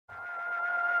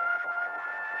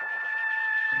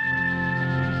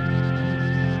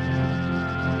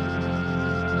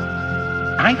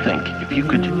I think if you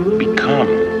could become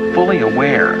fully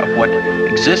aware of what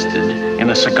existed in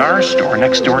a cigar store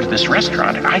next door to this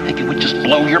restaurant, I think it would just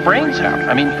blow your brains out.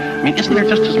 I mean, isn't there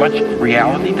just as much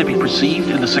reality to be perceived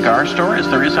in the cigar store as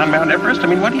there is on Mount Everest? I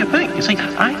mean, what do you think? You see,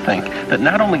 I think that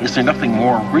not only is there nothing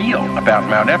more real about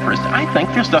Mount Everest, I think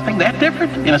there's nothing that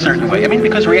different in a certain way. I mean,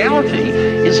 because reality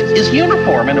is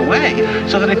uniform in a way,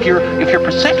 so that if your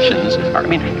perceptions are,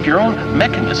 if your own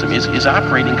mechanism is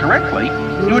operating correctly,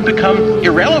 it would become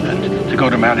irrelevant to go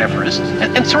to Mount Everest,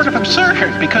 and sort of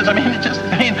absurd, because,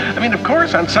 of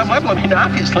course, on some level,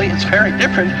 obviously, it's very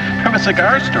different from a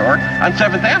cigar store on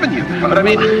 7th Avenue. Well,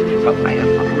 I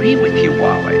agree with you,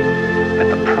 Wally.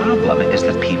 But the problem is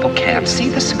that people can't see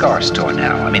the cigar store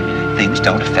now. Things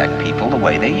don't affect people the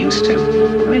way they used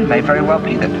to. It may very well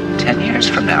be that 10 years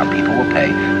from now, people will pay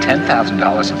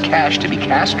 $10,000 in cash to be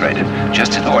castrated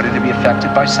just in order to be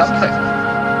affected by something.